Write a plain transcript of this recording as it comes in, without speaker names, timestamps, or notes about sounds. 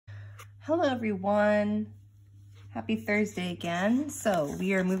Hello everyone, happy Thursday again. So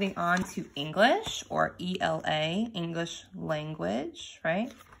we are moving on to English, or ELA, English language,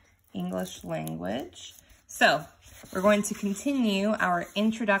 right? English language. So we're going to continue our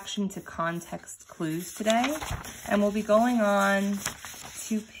introduction to context clues today, and we'll be going on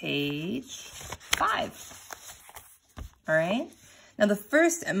to page 5. All right, now the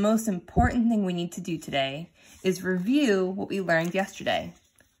first and most important thing we need to do today is review what we learned yesterday.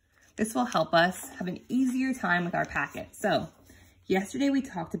 This will help us have an easier time with our packet. So yesterday we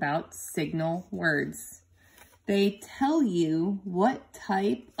talked about signal words. They tell you what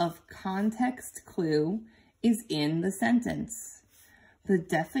type of context clue is in the sentence. The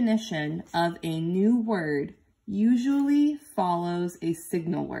definition of a new word usually follows a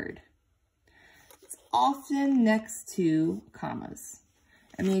signal word. It's often next to commas.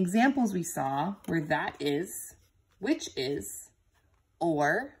 And the examples we saw were that is, which is,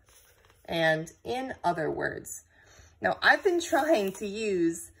 or, and in other words. Now, I've been trying to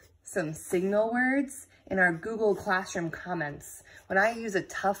use some signal words in our Google Classroom comments. When I use a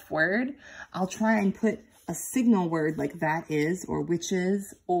tough word, I'll try and put a signal word like that is, or which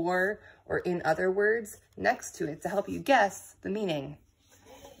is, or in other words next to it to help you guess the meaning.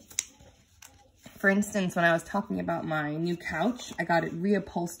 For instance, when I was talking about my new couch, I got it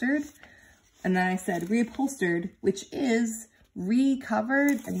reupholstered, and then I said reupholstered, which is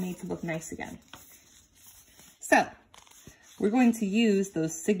recovered and made to look nice again. So we're going to use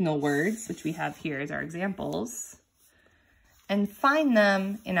those signal words, which we have here as our examples, and find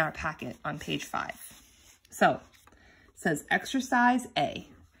them in our packet on page 5. So it says exercise A,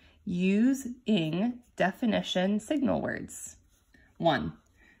 using definition signal words. 1,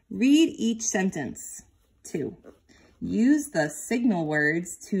 read each sentence. 2, use the signal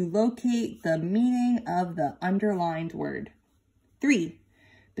words to locate the meaning of the underlined word. 3,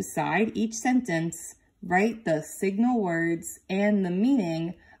 beside each sentence, write the signal words and the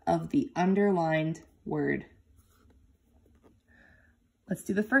meaning of the underlined word. Let's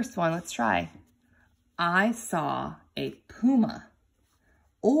do the first one. Let's try. I saw a puma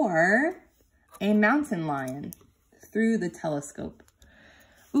or a mountain lion through the telescope.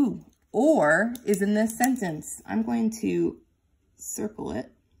 Ooh, or is in this sentence. I'm going to circle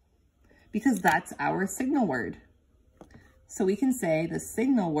it because that's our signal word. So we can say the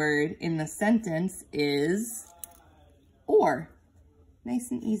signal word in the sentence is or.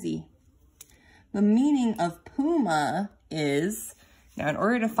 Nice and easy. The meaning of puma is, now in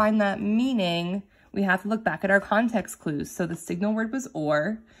order to find that meaning, we have to look back at our context clues. So the signal word was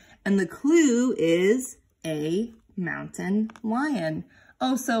or, and the clue is a mountain lion.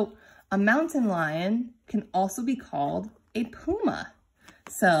 Oh, so a mountain lion can also be called a puma.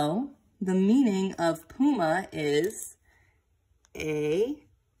 So the meaning of puma is a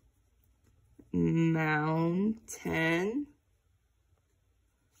mountain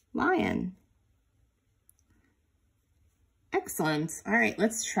lion. Excellent. All right,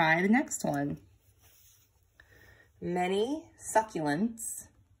 let's try the next one. Many succulents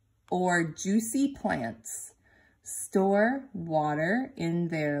or juicy plants store water in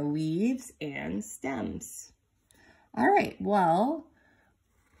their leaves and stems. All right, well,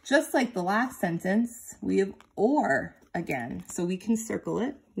 just like the last sentence, we have or again, so we can circle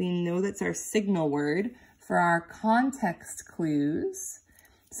it. We know that's our signal word for our context clues.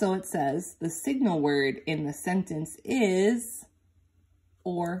 So it says the signal word in the sentence is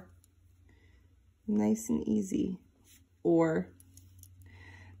or. Nice and easy. Or.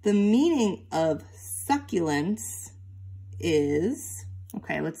 The meaning of succulents is,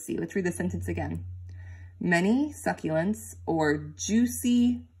 okay, let's see. Let's read the sentence again. Many succulents or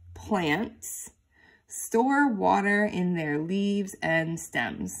juicy plants store water in their leaves and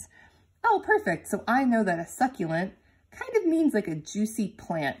stems. Oh, perfect. So I know that a succulent kind of means like a juicy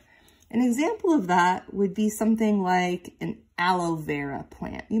plant. An example of that would be something like an aloe vera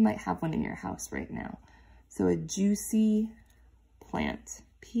plant. You might have one in your house right now. So a juicy plant,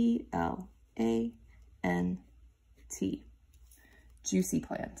 P-L-A-N-T, juicy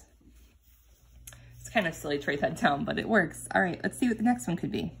plant. It's kind of silly to write that down, but it works. All right, let's see what the next one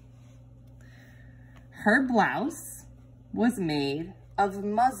could be. Her blouse was made of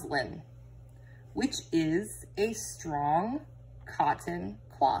muslin, which is a strong cotton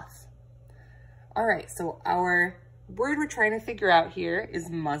cloth. All right, so our word we're trying to figure out here is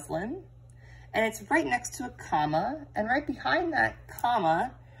muslin, and it's right next to a comma, and right behind that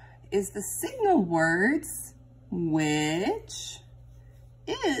comma is the signal words, which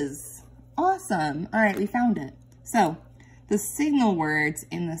is. Awesome. All right, we found it. So the signal words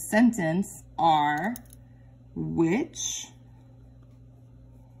in the sentence are which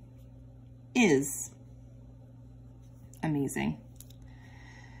is. Amazing.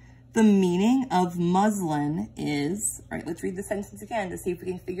 The meaning of muslin is, all right, let's read the sentence again to see if we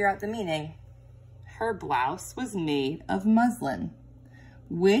can figure out the meaning. Her blouse was made of muslin,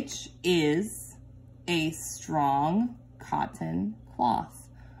 which is a strong cotton cloth.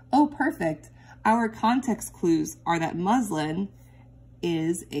 Oh, perfect. Our context clues are that muslin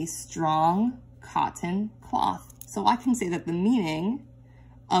is a strong cotton cloth. So I can say that the meaning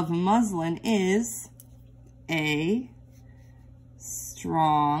of muslin is a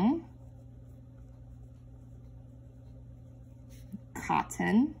strong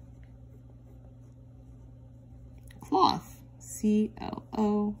cotton cloth. C-L-O-T-H.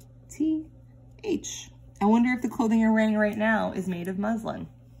 I wonder if the clothing you're wearing right now is made of muslin.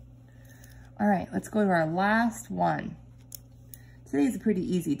 All right, let's go to our last one. Today is a pretty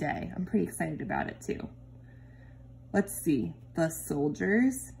easy day. I'm pretty excited about it too. Let's see. The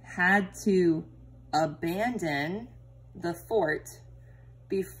soldiers had to abandon the fort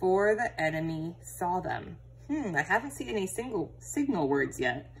before the enemy saw them. I haven't seen any signal words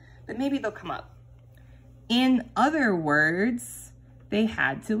yet, but maybe they'll come up. In other words, they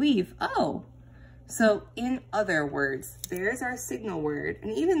had to leave. Oh, so in other words, there's our signal word.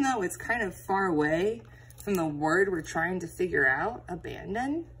 And even though it's kind of far away from the word we're trying to figure out,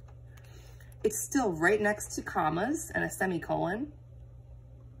 abandon, it's still right next to commas and a semicolon.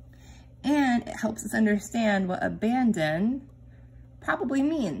 And it helps us understand what abandon probably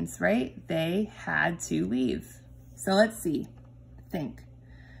means, right? They had to leave. So let's see, think.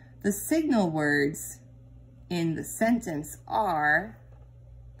 The signal words in the sentence are,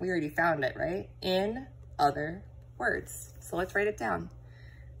 we already found it, right? In other words. So let's write it down.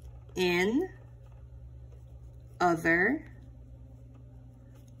 In other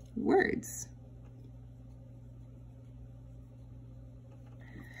words.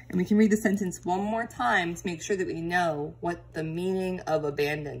 And we can read the sentence one more time to make sure that we know what the meaning of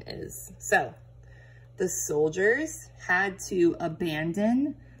abandon is. So, the soldiers had to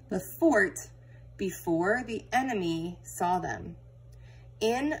abandon the fort before the enemy saw them.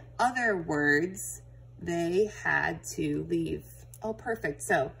 In other words, they had to leave. Oh, perfect.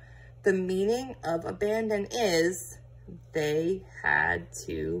 So, the meaning of abandon is they had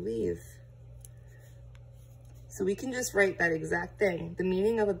to leave. So we can just write that exact thing. The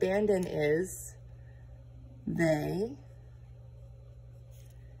meaning of abandon is they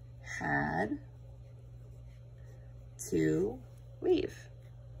had to leave.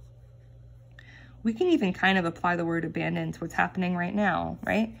 We can even kind of apply the word abandon to what's happening right now,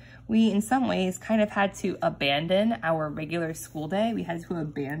 right? We, in some ways, kind of had to abandon our regular school day. We had to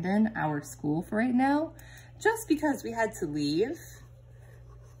abandon our school for right now, just because we had to leave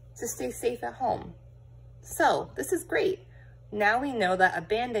to stay safe at home. So this is great. Now we know that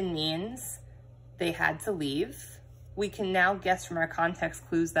abandon means they had to leave. We can now guess from our context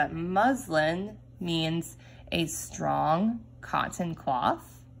clues that muslin means a strong cotton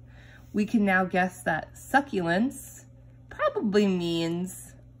cloth. We can now guess that succulents probably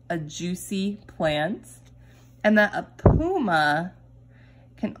means a juicy plant, and that a puma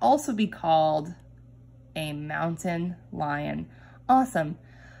can also be called a mountain lion. Awesome.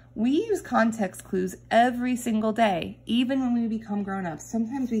 We use context clues every single day, even when we become grown-ups.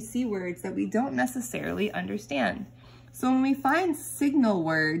 Sometimes we see words that we don't necessarily understand. So when we find signal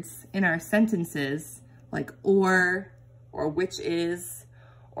words in our sentences, like or which is,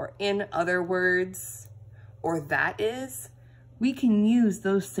 or in other words, or that is, we can use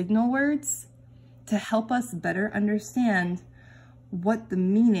those signal words to help us better understand what the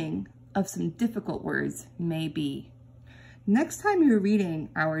meaning of some difficult words may be. Next time you're reading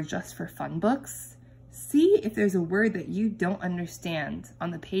our Just for Fun books, see if there's a word that you don't understand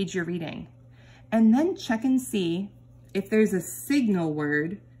on the page you're reading, and then check and see if there's a signal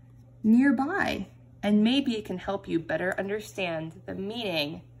word nearby, and maybe it can help you better understand the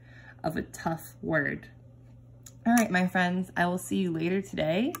meaning of a tough word. All right, my friends, I will see you later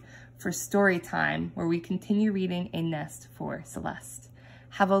today for story time, where we continue reading A Nest for Celeste.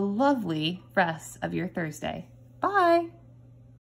 Have a lovely rest of your Thursday. Bye.